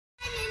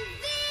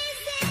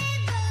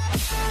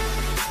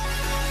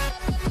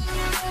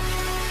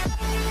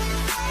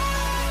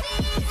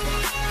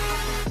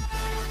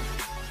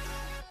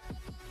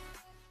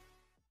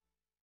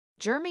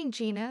Jermaine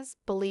Jenas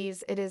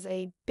believes it is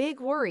a big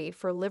worry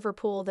for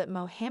Liverpool that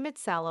Mohamed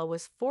Salah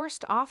was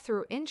forced off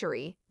through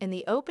injury in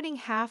the opening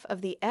half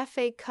of the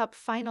FA Cup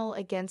final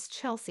against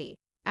Chelsea,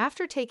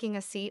 after taking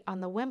a seat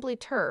on the Wembley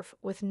turf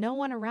with no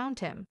one around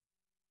him.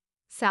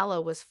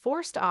 Salah was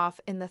forced off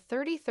in the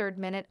 33rd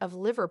minute of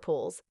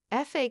Liverpool's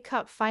FA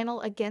Cup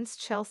final against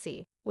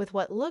Chelsea with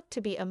what looked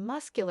to be a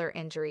muscular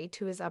injury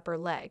to his upper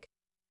leg.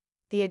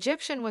 The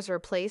Egyptian was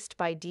replaced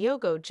by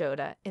Diogo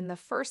Jota in the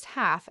first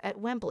half at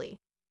Wembley.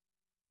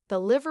 The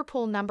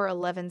Liverpool number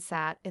 11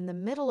 sat in the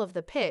middle of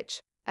the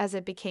pitch as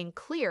it became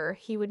clear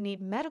he would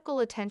need medical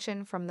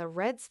attention from the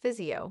Reds'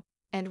 physio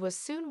and was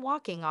soon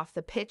walking off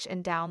the pitch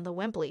and down the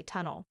Wembley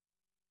tunnel.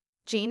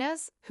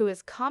 Jenas, who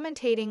is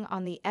commentating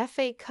on the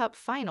FA Cup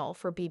final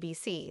for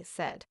BBC,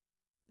 said,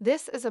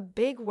 "This is a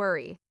big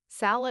worry.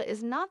 Salah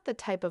is not the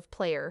type of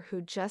player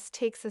who just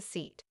takes a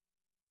seat.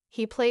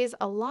 He plays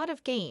a lot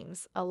of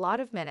games, a lot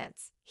of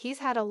minutes. He's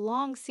had a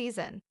long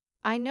season.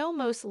 I know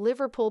most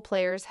Liverpool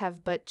players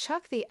have, but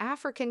chuck the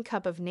African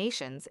Cup of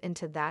Nations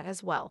into that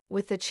as well,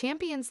 with the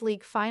Champions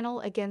League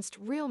final against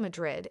Real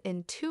Madrid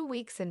in 2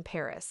 weeks in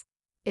Paris.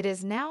 It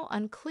is now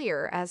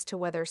unclear as to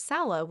whether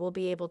Salah will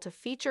be able to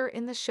feature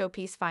in the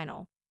showpiece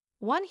final,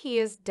 one he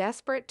is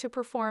desperate to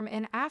perform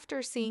in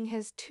after seeing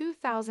his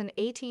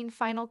 2018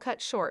 final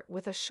cut short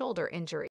with a shoulder injury."